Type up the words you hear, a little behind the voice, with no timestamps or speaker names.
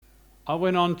I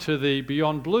went on to the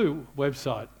Beyond Blue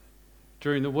website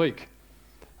during the week.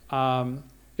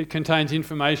 It contains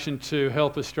information to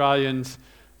help Australians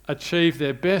achieve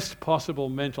their best possible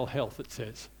mental health, it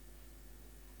says.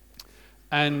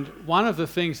 And one of the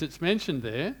things that's mentioned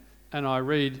there, and I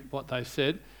read what they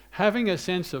said, having a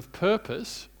sense of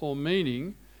purpose or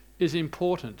meaning is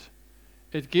important.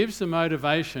 It gives the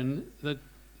motivation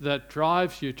that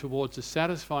drives you towards a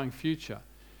satisfying future.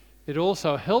 It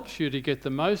also helps you to get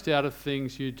the most out of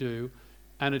things you do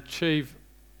and achieve,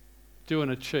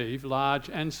 large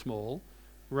and small,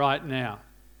 right now.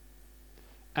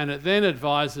 And it then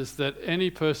advises that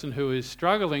any person who is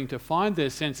struggling to find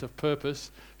their sense of purpose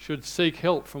should seek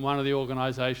help from one of the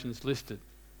organisations listed.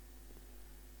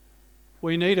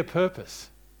 We need a purpose.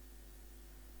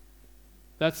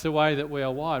 That's the way that we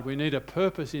are wired. We need a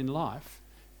purpose in life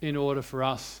in order for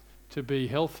us to be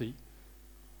healthy.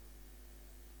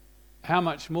 How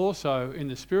much more so in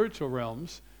the spiritual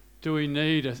realms do we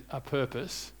need a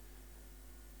purpose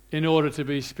in order to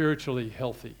be spiritually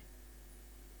healthy?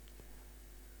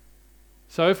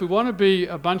 So if we want to be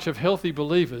a bunch of healthy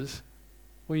believers,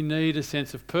 we need a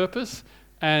sense of purpose.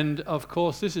 And of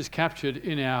course, this is captured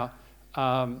in our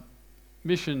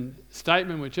mission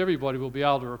statement, which everybody will be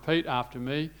able to repeat after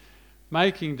me: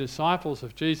 making disciples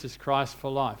of Jesus Christ for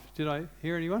life. Did I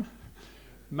hear anyone?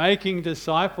 Making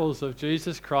disciples of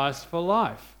Jesus Christ for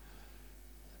life.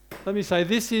 Let me say,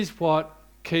 this is what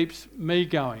keeps me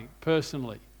going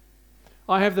personally.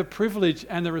 I have the privilege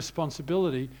and the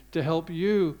responsibility to help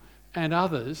you and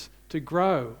others to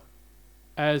grow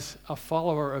as a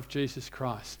follower of Jesus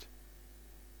Christ.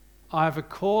 I have a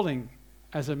calling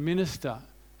as a minister,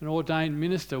 an ordained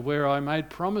minister, where I made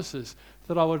promises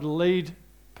that I would lead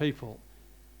people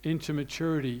into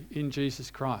maturity in Jesus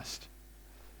Christ.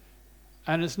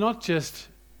 And it's not just,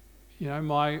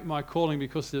 my calling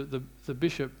because the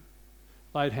bishop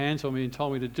laid hands on me and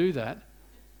told me to do that.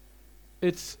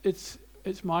 It's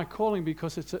my calling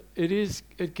because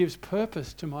it gives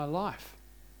purpose to my life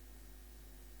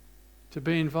to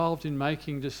be involved in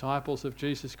making disciples of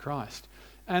Jesus Christ.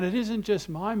 And it isn't just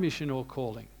my mission or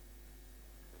calling.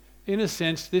 In a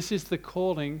sense, this is the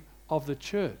calling of the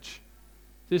church.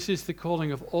 This is the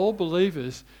calling of all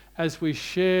believers as we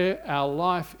share our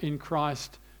life in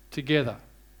Christ together.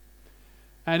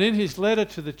 And in his letter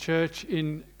to the church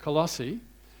in Colossae,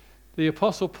 the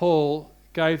Apostle Paul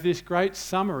gave this great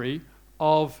summary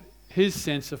of his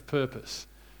sense of purpose,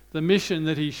 the mission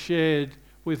that he shared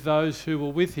with those who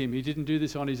were with him. He didn't do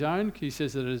this on his own. He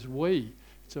says that it is we.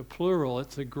 It's a plural.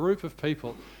 It's a group of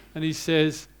people. And he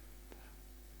says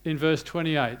in verse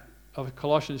 28 of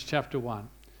Colossians chapter 1,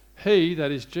 he,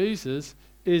 that is Jesus,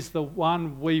 is the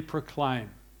one we proclaim.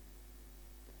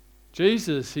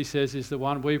 Jesus, he says, is the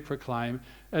one we proclaim,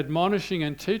 admonishing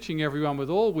and teaching everyone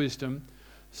with all wisdom,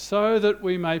 so that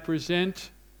we may present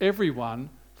everyone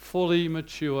fully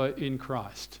mature in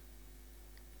Christ.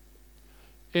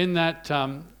 In that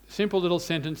simple little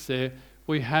sentence there,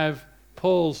 we have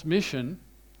Paul's mission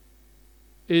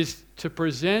is to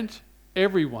present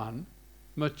everyone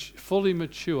fully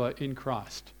mature in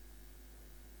Christ.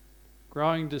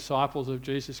 Growing disciples of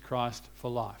Jesus Christ for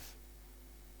life.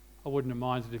 I wouldn't have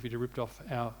minded if you'd have ripped off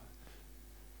our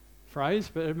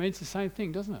phrase, but it means the same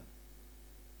thing, doesn't it?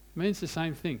 It means the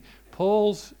same thing.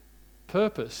 Paul's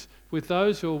purpose with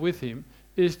those who are with him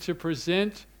is to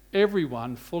present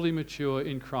everyone fully mature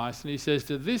in Christ. And he says,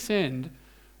 to this end,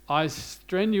 I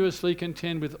strenuously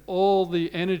contend with all the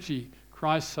energy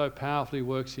Christ so powerfully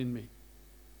works in me.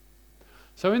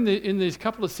 So in these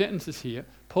couple of sentences here,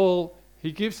 Paul,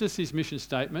 he gives us his mission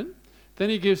statement, then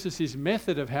he gives us his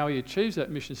method of how he achieves that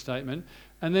mission statement,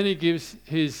 and then he gives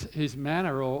his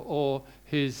manner or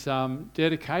his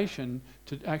dedication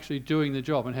to actually doing the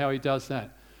job and how he does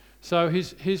that. So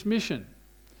his mission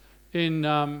in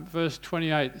verse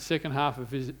 28, the second half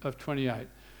of 28,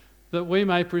 that we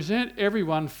may present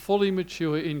everyone fully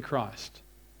mature in Christ.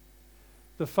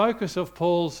 The focus of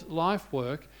Paul's life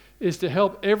work is to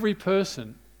help every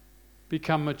person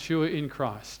become mature in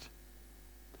Christ.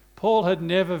 Paul had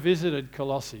never visited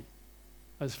Colossae,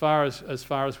 as far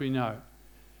as we know.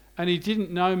 And he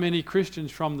didn't know many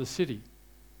Christians from the city.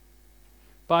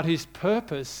 But his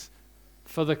purpose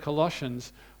for the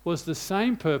Colossians was the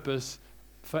same purpose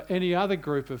for any other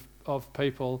group of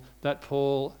people that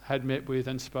Paul had met with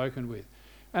and spoken with.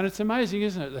 And it's amazing,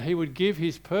 isn't it, that he would give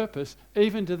his purpose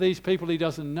even to these people he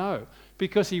doesn't know,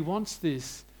 because he wants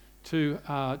this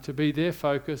to be their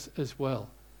focus as well.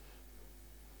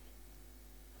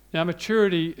 Now,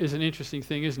 maturity is an interesting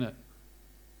thing, isn't it?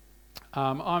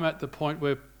 I'm at the point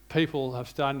where people have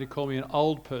started to call me an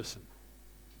old person.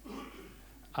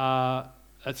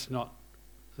 That's not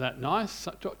that nice.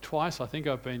 Twice I think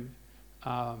I've been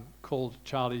called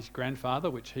Charlie's grandfather,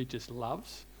 which he just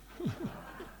loves.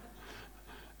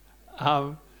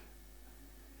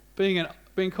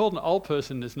 Being called an old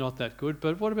person is not that good,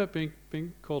 but what about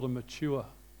being called a mature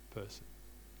person?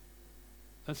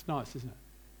 That's nice, isn't it?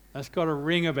 That's got a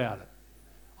ring about it.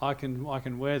 I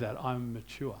can wear that. I'm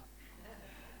mature.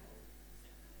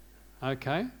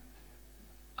 Okay?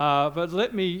 But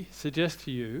let me suggest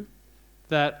to you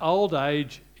that old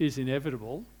age is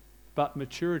inevitable, but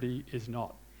maturity is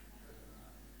not.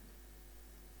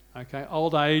 Okay?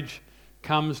 Old age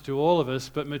comes to all of us,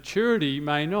 but maturity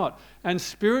may not. And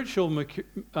spiritual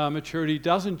maturity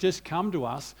doesn't just come to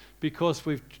us because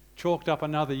we've chalked up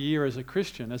another year as a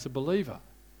Christian, as a believer.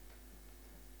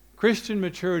 Christian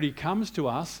maturity comes to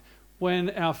us when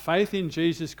our faith in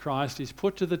Jesus Christ is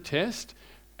put to the test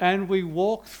and we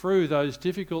walk through those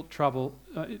difficult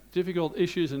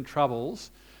issues and troubles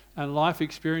and life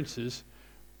experiences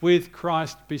with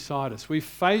Christ beside us. We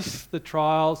face the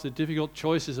trials, the difficult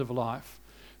choices of life,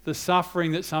 the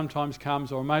suffering that sometimes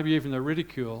comes, or maybe even the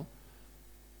ridicule.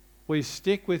 We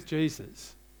stick with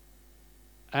Jesus,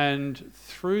 and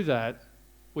through that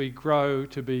we grow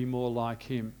to be more like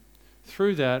him.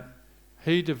 Through that,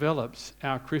 he develops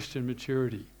our Christian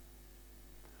maturity.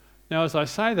 Now, as I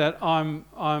say that, I'm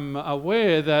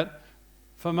aware that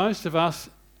for most of us,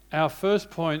 our first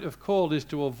point of call is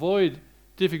to avoid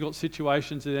difficult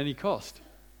situations at any cost.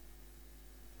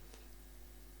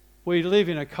 We live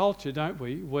in a culture, don't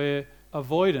we, where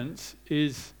avoidance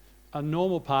is a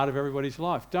normal part of everybody's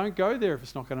life. Don't go there if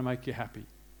it's not going to make you happy.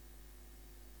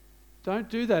 Don't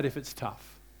do that if it's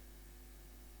tough.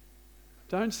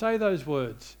 Don't say those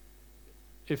words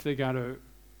if they're going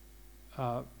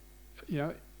to,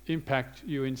 impact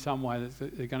you in some way,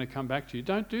 that they're going to come back to you.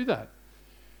 Don't do that.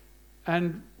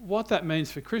 And what that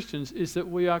means for Christians is that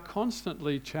we are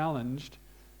constantly challenged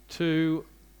to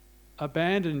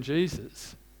abandon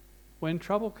Jesus when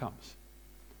trouble comes.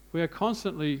 We are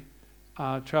constantly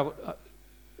tempted.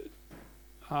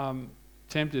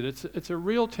 It's a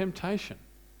real temptation.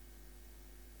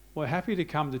 We're happy to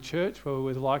come to church where we're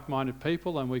with like-minded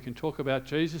people and we can talk about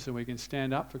Jesus and we can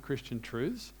stand up for Christian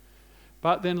truths.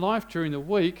 But then life during the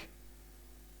week,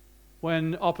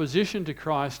 when opposition to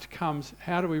Christ comes,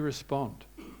 how do we respond?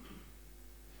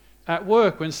 At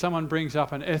work, when someone brings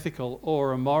up an ethical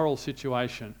or a moral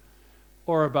situation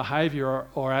or a behaviour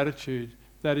or attitude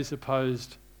that is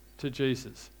opposed to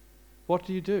Jesus, what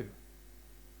do you do?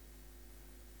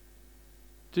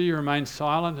 Do you remain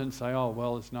silent and say, oh,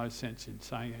 well, there's no sense in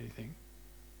saying anything?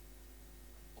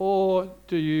 Or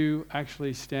do you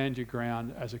actually stand your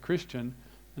ground as a Christian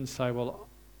and say, well,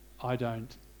 I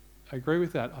don't agree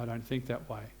with that, I don't think that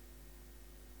way?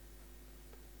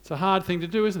 It's a hard thing to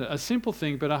do, isn't it? A simple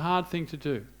thing, but a hard thing to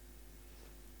do.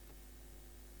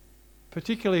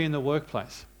 Particularly in the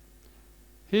workplace.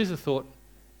 Here's a thought.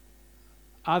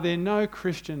 Are there no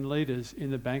Christian leaders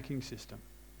in the banking system?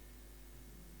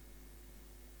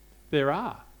 There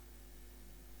are.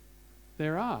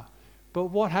 There are. But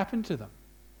what happened to them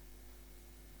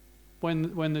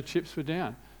when the chips were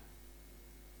down?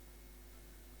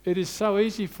 It is so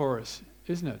easy for us,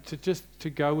 isn't it, to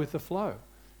go with the flow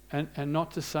and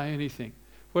not to say anything.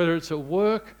 Whether it's at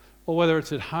work or whether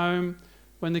it's at home,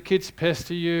 when the kids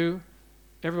pester you,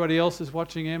 everybody else is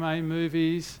watching MA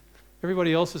movies,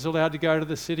 everybody else is allowed to go to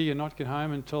the city and not get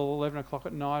home until 11 o'clock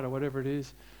at night or whatever it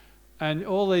is. And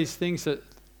all these things that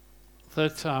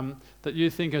you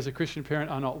think as a Christian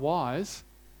parent are not wise,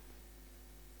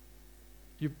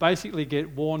 you basically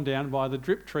get worn down by the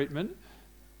drip treatment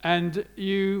and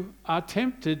you are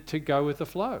tempted to go with the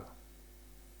flow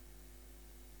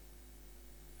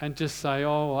and just say,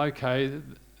 oh, okay,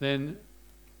 then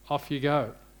off you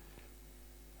go.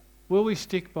 Will we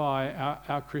stick by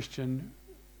our Christian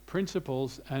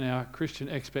principles and our Christian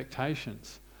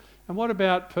expectations? And what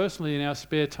about personally in our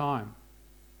spare time?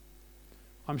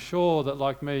 I'm sure that,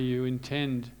 like me, you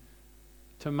intend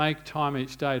to make time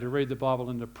each day to read the Bible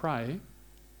and to pray.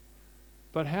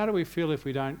 But how do we feel if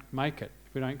we don't make it,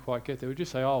 if we don't quite get there? We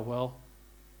just say, oh, well,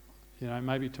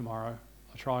 maybe tomorrow,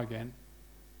 I'll try again.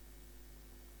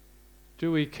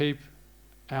 Do we keep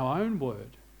our own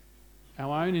word,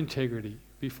 our own integrity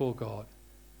before God?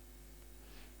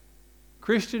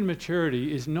 Christian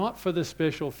maturity is not for the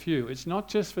special few. It's not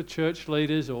just for church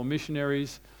leaders or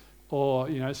missionaries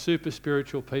or super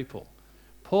spiritual people.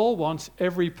 Paul wants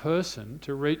every person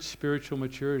to reach spiritual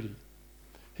maturity.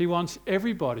 He wants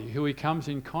everybody who he comes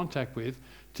in contact with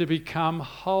to become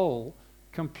whole,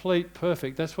 complete,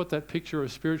 perfect. That's what that picture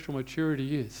of spiritual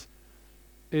maturity is.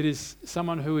 It is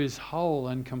someone who is whole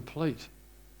and complete.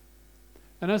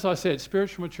 And as I said,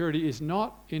 spiritual maturity is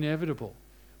not inevitable.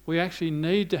 We actually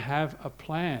need to have a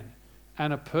plan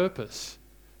and a purpose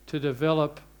to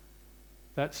develop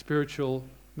that spiritual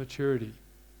maturity.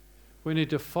 We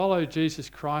need to follow Jesus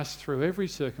Christ through every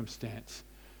circumstance,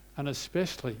 and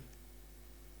especially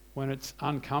when it's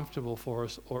uncomfortable for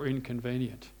us or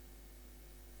inconvenient.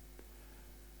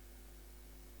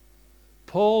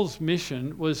 Paul's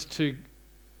mission was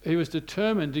he was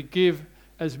determined to give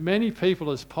as many people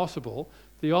as possible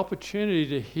the opportunity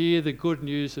to hear the good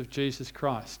news of Jesus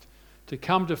Christ, to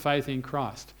come to faith in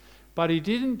Christ. But he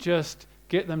didn't just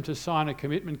get them to sign a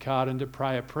commitment card and to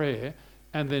pray a prayer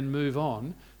and then move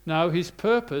on. No, his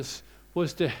purpose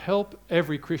was to help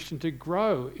every Christian to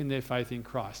grow in their faith in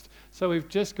Christ. So we've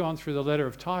just gone through the letter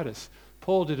of Titus.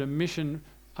 Paul did a mission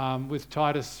with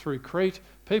Titus through Crete.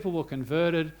 People were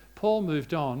converted. Paul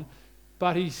moved on,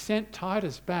 but he sent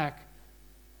Titus back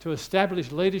to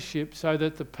establish leadership so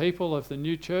that the people of the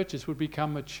new churches would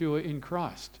become mature in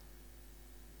Christ.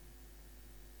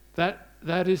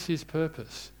 That is his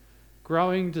purpose.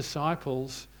 Growing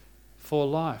disciples for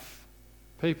life.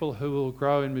 People who will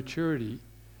grow in maturity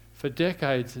for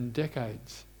decades and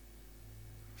decades,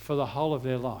 for the whole of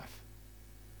their life.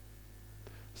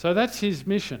 So that's his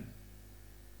mission.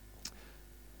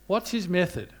 What's his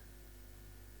method?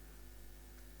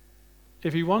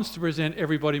 If he wants to present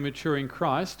everybody mature in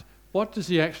Christ, what does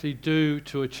he actually do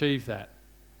to achieve that?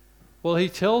 Well, he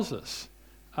tells us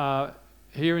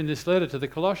here in this letter to the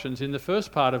Colossians, in the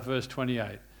first part of verse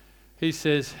 28, he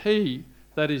says, he,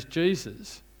 that is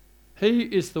Jesus, he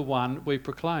is the one we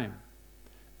proclaim,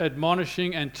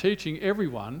 admonishing and teaching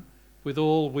everyone with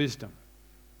all wisdom.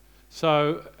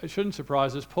 So it shouldn't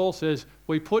surprise us. Paul says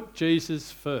we put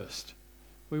Jesus first.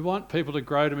 We want people to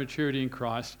grow to maturity in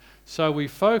Christ, so we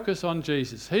focus on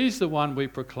Jesus. He's the one we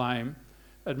proclaim,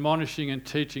 admonishing and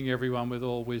teaching everyone with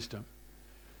all wisdom.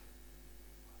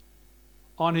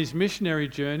 On his missionary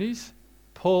journeys,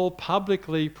 Paul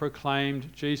publicly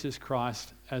proclaimed Jesus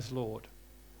Christ as Lord.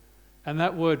 And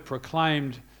that word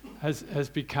proclaimed has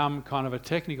become kind of a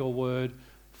technical word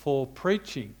for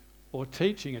preaching or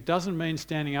teaching. It doesn't mean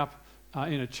standing up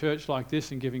in a church like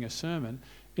this and giving a sermon.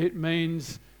 It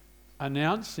means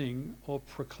announcing or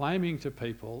proclaiming to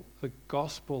people the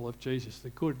gospel of Jesus,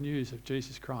 the good news of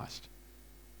Jesus Christ.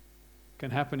 It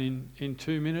can happen in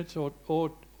 2 minutes or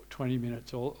 20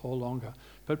 minutes or longer.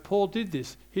 But Paul did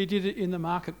this. He did it in the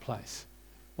marketplace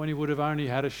when he would have only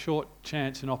had a short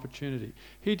chance and opportunity.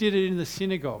 He did it in the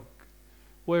synagogue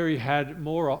where he had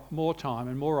more time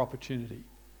and more opportunity.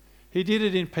 He did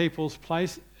it in people's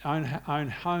own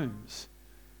homes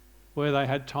where they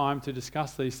had time to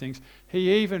discuss these things.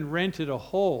 He even rented a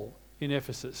hall in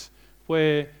Ephesus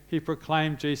where he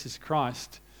proclaimed Jesus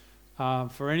Christ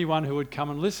for anyone who would come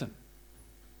and listen.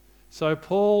 So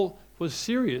Paul was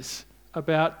serious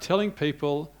about telling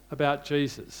people about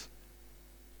Jesus.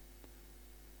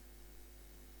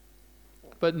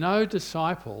 But no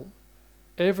disciple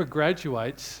ever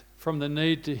graduates from the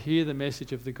need to hear the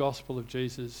message of the gospel of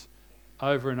Jesus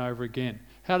over and over again.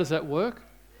 How does that work?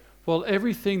 Well,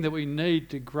 everything that we need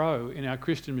to grow in our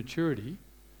Christian maturity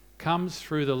comes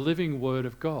through the living Word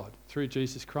of God, through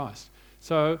Jesus Christ.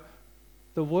 So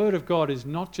the Word of God is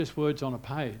not just words on a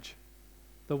page.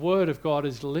 The Word of God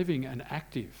is living and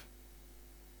active.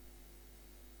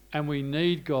 And we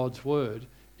need God's Word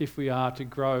if we are to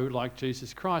grow like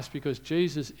Jesus Christ, because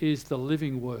Jesus is the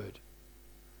living Word.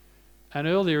 And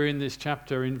earlier in this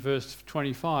chapter, in verse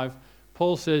 25,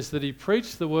 Paul says that he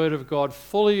preached the Word of God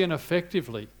fully and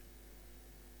effectively.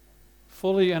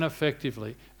 Fully and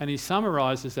effectively. And he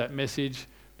summarises that message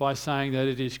by saying that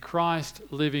it is Christ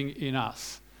living in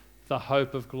us, the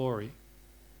hope of glory.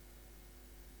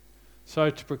 So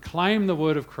to proclaim the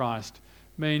word of Christ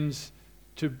means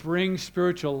to bring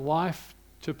spiritual life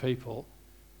to people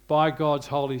by God's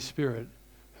Holy Spirit,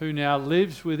 who now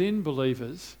lives within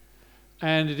believers,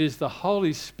 and it is the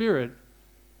Holy Spirit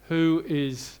who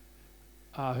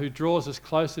draws us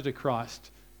closer to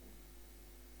Christ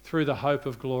through the hope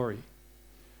of glory.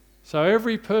 So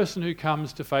every person who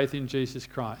comes to faith in Jesus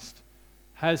Christ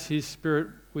has his Spirit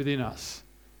within us.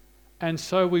 And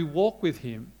so we walk with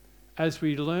him as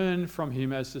we learn from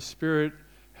him, as the Spirit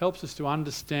helps us to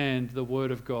understand the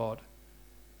Word of God.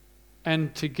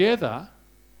 And together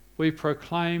we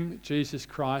proclaim Jesus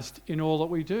Christ in all that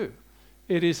we do.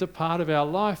 It is a part of our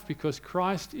life because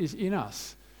Christ is in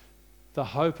us, the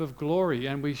hope of glory,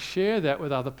 and we share that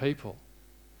with other people.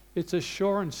 It's a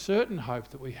sure and certain hope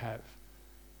that we have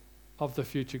of the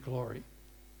future glory.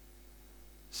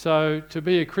 So to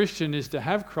be a Christian is to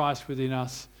have Christ within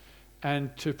us,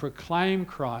 and to proclaim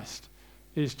Christ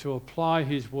is to apply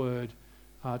his word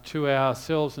to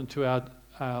ourselves and to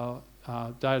our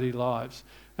daily lives.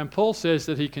 And Paul says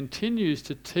that he continues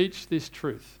to teach this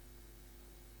truth.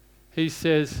 He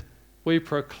says, we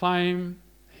proclaim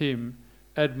him,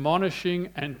 admonishing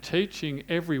and teaching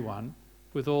everyone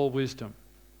with all wisdom.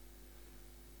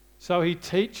 So he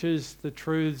teaches the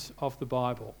truths of the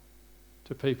Bible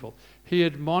to people. He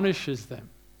admonishes them.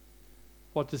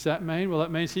 What does that mean? Well,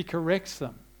 it means he corrects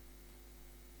them.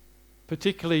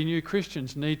 Particularly new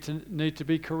Christians need to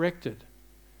be corrected.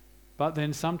 But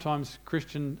then sometimes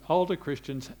older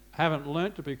Christians haven't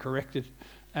learnt to be corrected,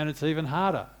 and it's even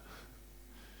harder.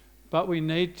 But we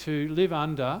need to live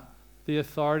under the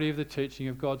authority of the teaching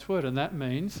of God's word, and that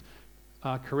means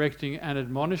correcting and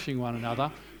admonishing one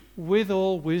another with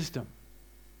all wisdom.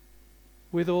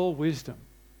 With all wisdom.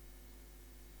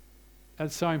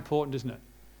 That's so important, isn't it?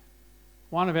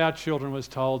 One of our children was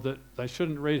told that they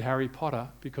shouldn't read Harry Potter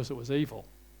because it was evil.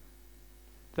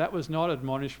 That was not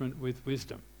admonishment with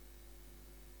wisdom.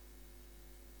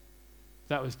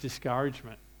 That was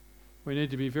discouragement. We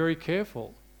need to be very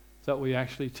careful that we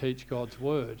actually teach God's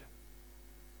word.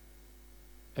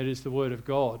 It is the word of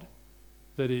God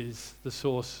that is the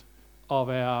source of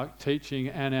our teaching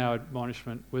and our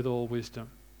admonishment with all wisdom.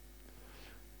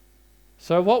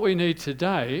 So what we need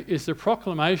today is the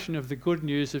proclamation of the good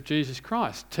news of Jesus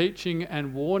Christ, teaching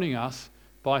and warning us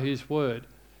by his word.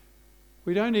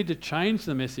 We don't need to change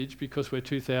the message because we're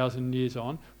 2,000 years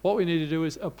on. What we need to do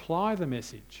is apply the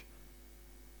message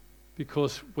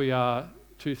because we are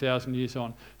 2,000 years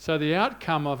on. So the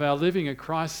outcome of our living a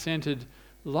Christ-centered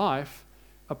life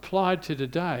applied to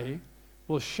today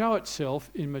will show itself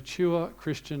in mature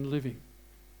Christian living.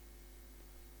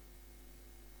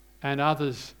 And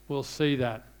others will see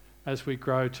that as we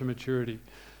grow to maturity.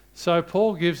 So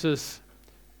Paul gives us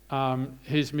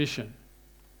his mission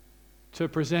to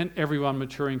present everyone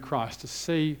mature in Christ, to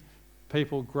see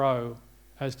people grow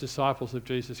as disciples of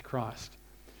Jesus Christ.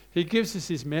 He gives us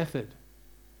his method,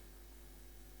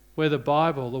 where the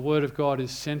Bible, the Word of God,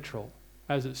 is central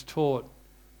as it's taught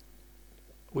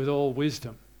with all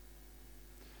wisdom.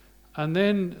 And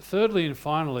then thirdly and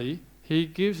finally, he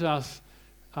gives us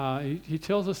he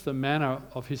tells us the manner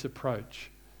of his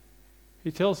approach.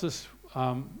 He tells us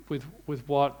with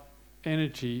what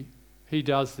energy he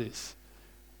does this.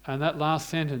 And that last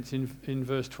sentence in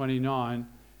verse 29,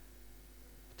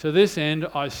 to this end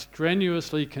I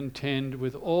strenuously contend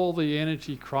with all the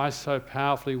energy Christ so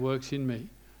powerfully works in me,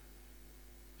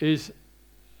 is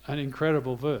an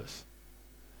incredible verse.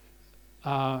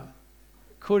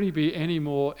 Could he be any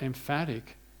more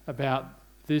emphatic about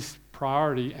this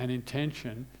priority and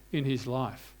intention in his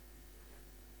life?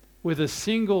 With a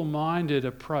single-minded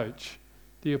approach,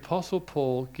 the Apostle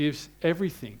Paul gives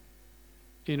everything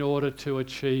in order to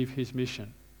achieve his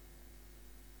mission.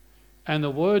 And the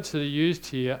words that are used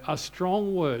here are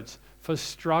strong words for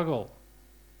struggle.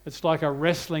 It's like a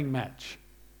wrestling match.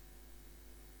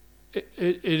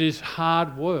 It is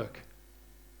hard work.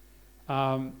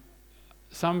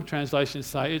 Some translations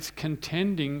say it's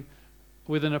contending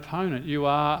with an opponent. You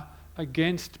are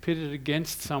pitted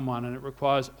against someone, and it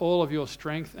requires all of your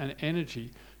strength and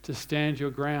energy to stand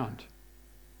your ground.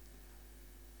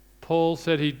 Paul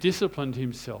said he disciplined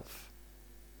himself,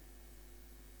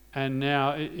 and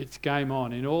now it's game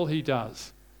on. In all he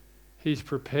does, he's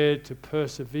prepared to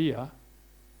persevere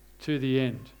to the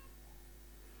end.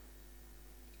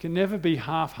 You can never be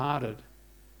half-hearted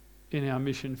in our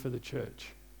mission for the church.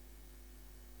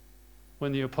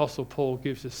 When the Apostle Paul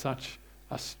gives us such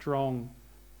a strong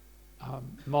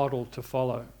model to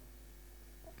follow.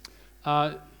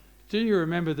 Do you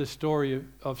remember the story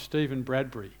of Stephen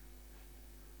Bradbury?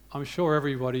 I'm sure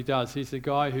everybody does. He's the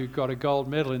guy who got a gold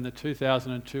medal in the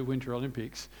 2002 Winter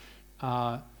Olympics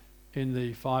in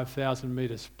the 5,000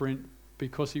 metre sprint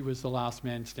because he was the last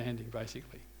man standing,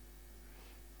 basically.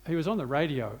 He was on the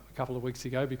radio a couple of weeks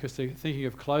ago because they're thinking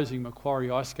of closing Macquarie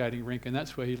ice skating rink, and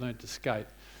that's where he learned to skate.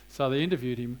 So they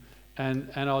interviewed him, and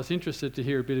I was interested to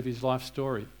hear a bit of his life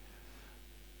story.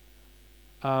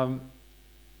 In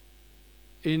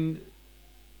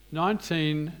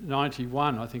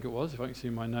 1991, I think it was, if I can see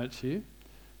my notes here.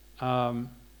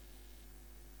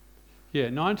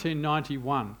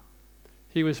 1991,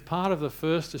 he was part of the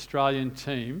first Australian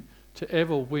team to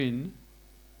ever win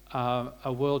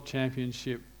a World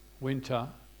Championship winter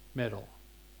medal.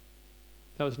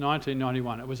 That was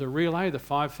 1991. It was a relay, the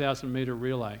 5,000 metre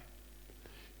relay.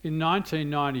 In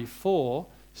 1994,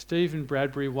 Stephen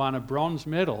Bradbury won a bronze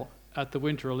medal at the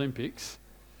Winter Olympics.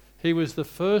 He was the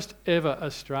first ever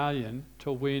Australian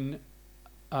to win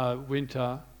a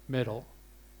Winter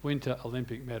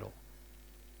Olympic medal.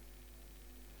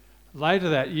 Later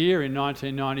that year, in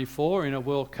 1994, in a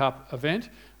World Cup event,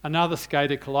 another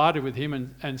skater collided with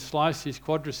him and sliced his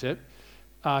quadricep.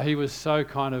 He was so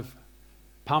kind of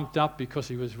pumped up because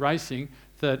he was racing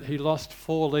that he lost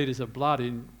 4 litres of blood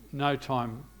in no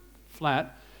time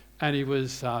flat, and he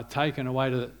was taken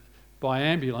away by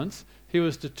ambulance. He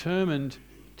was determined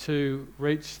to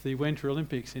reach the Winter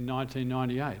Olympics in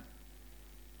 1998.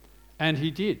 And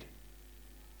he did.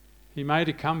 He made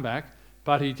a comeback,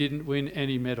 but he didn't win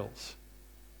any medals.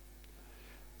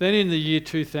 Then in the year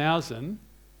 2000,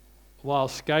 while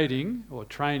skating or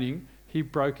training, he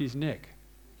broke his neck.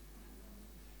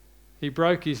 He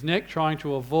broke his neck trying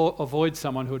to avoid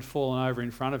someone who had fallen over in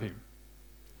front of him.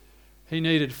 He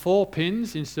needed 4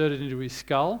 pins inserted into his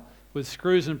skull with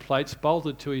screws and plates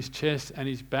bolted to his chest and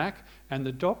his back, and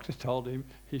the doctor told him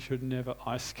he should never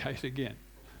ice skate again,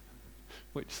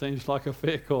 which seems like a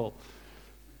fair call.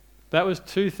 That was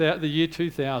the year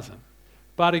 2000.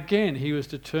 But again, he was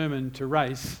determined to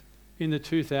race in the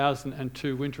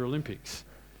 2002 Winter Olympics,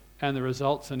 and the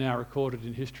results are now recorded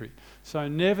in history. So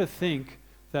never think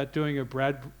that doing a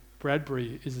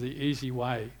Bradbury is the easy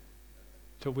way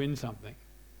to win something.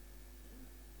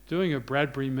 Doing a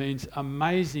Bradbury means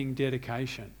amazing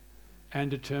dedication and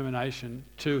determination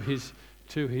to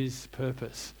his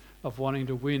purpose of wanting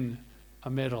to win a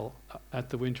medal at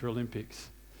the Winter Olympics.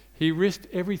 He risked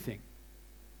everything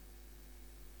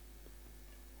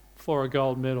for a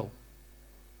gold medal.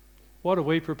 What are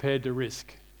we prepared to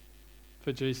risk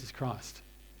for Jesus Christ?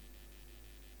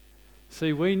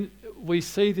 See, we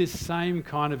see this same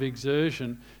kind of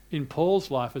exertion in Paul's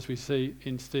life as we see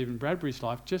in Stephen Bradbury's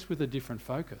life, just with a different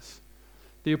focus.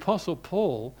 The Apostle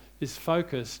Paul is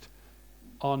focused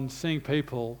on seeing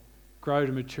people grow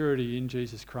to maturity in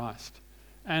Jesus Christ.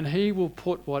 And he will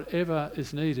put whatever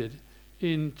is needed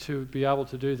in to be able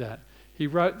to do that. He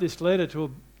wrote this letter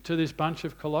to this bunch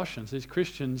of Colossians, these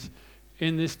Christians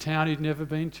in this town he'd never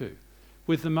been to,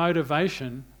 with the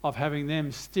motivation of having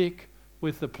them stick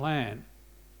with the plan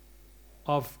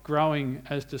of growing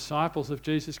as disciples of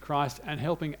Jesus Christ and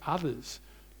helping others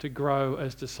to grow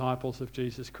as disciples of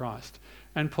Jesus Christ.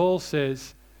 And Paul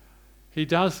says he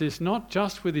does this not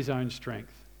just with his own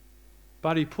strength,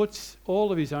 but he puts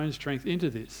all of his own strength into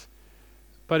this.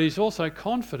 But he's also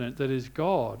confident that it is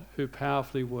God who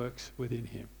powerfully works within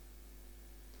him.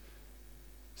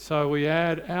 So we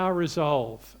add our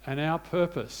resolve and our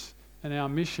purpose and our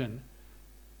mission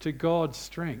to God's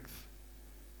strength,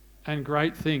 and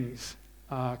great things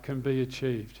can be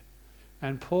achieved.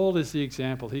 And Paul is the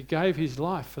example. He gave his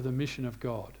life for the mission of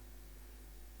God,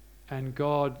 and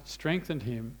God strengthened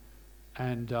him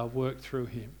and worked through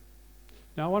him.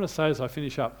 Now I want to say as I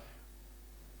finish up,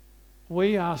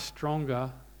 we are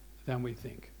stronger than we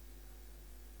think.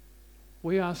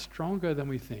 We are stronger than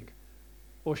we think.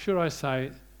 Or should I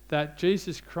say that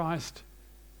Jesus Christ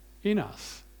in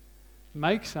us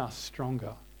makes us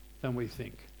stronger than we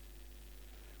think.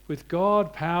 With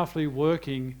God powerfully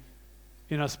working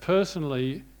in us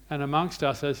personally and amongst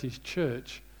us as his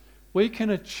church, we can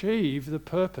achieve the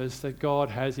purpose that God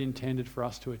has intended for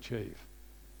us to achieve.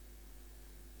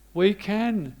 We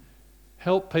can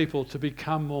help people to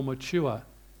become more mature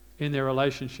in their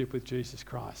relationship with Jesus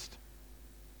Christ.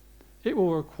 It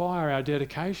will require our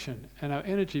dedication and our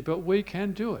energy, but we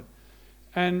can do it.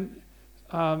 And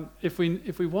if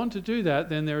we want to do that,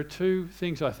 then there are 2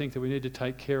 things I think that we need to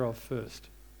take care of first.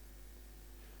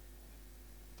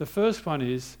 The first one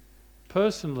is,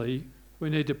 personally, we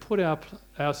need to put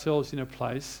ourselves in a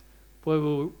place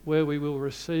where we will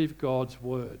receive God's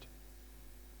word,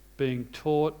 being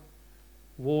taught,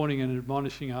 warning and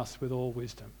admonishing us with all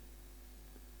wisdom.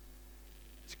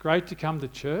 It's great to come to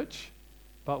church,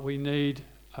 but we need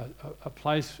a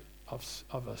place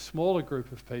of a smaller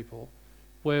group of people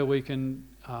where we can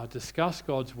discuss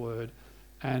God's word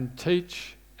and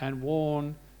teach and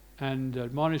warn and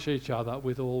admonish each other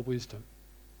with all wisdom.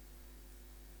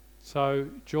 So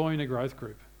join a growth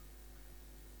group.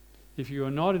 If you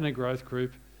are not in a growth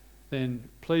group, then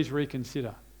please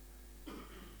reconsider.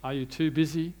 Are you too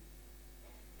busy?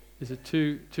 Is it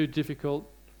too difficult?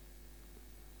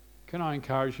 Can I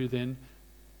encourage you then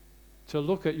to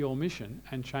look at your mission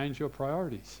and change your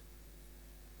priorities?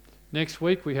 Next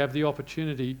week we have the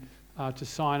opportunity to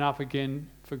sign up again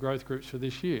for growth groups for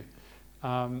this year.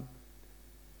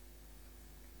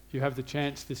 You have the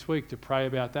chance this week to pray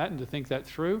about that and to think that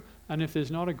through. And if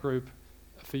there's not a group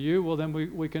for you, well then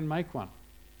we can make one.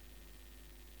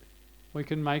 We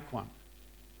can make one.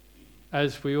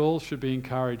 As we all should be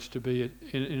encouraged to be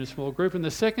in a small group. And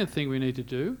the second thing we need to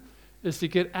do is to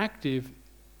get active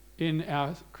in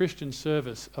our Christian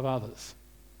service of others.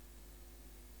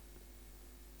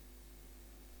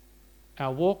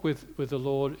 our walk with the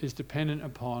Lord is dependent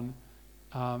upon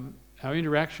our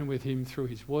interaction with him through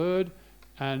his word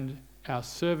and our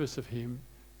service of him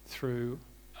through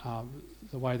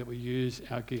the way that we use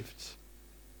our gifts.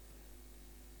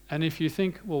 And if you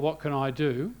think, well, what can I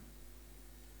do?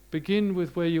 Begin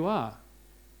with where you are.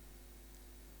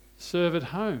 Serve at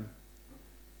home.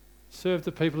 Serve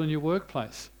the people in your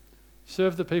workplace.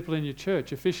 Serve the people in your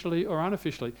church, officially or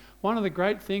unofficially. One of the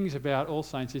great things about All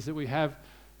Saints is that we have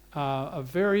a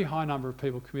very high number of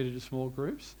people committed to small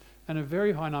groups and a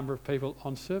very high number of people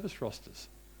on service rosters.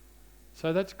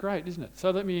 So that's great, isn't it?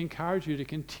 So let me encourage you to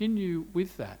continue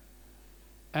with that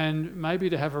and maybe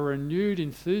to have a renewed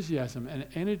enthusiasm and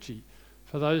energy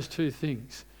for those two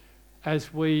things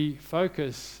as we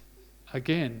focus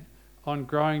again on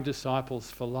growing disciples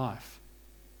for life.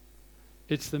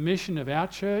 It's the mission of our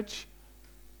church.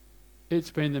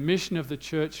 It's been the mission of the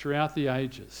church throughout the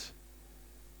ages.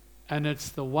 And it's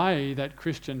the way that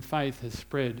Christian faith has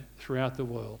spread throughout the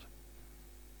world.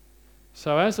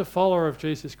 So as a follower of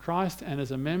Jesus Christ and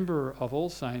as a member of All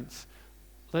Saints,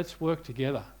 let's work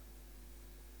together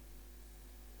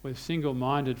with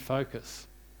single-minded focus,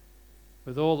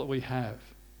 with all that we have,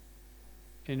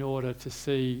 in order to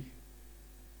see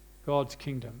God's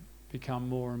kingdom become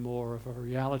more and more of a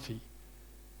reality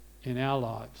in our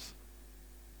lives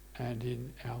and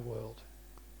in our world.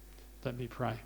 Let me pray.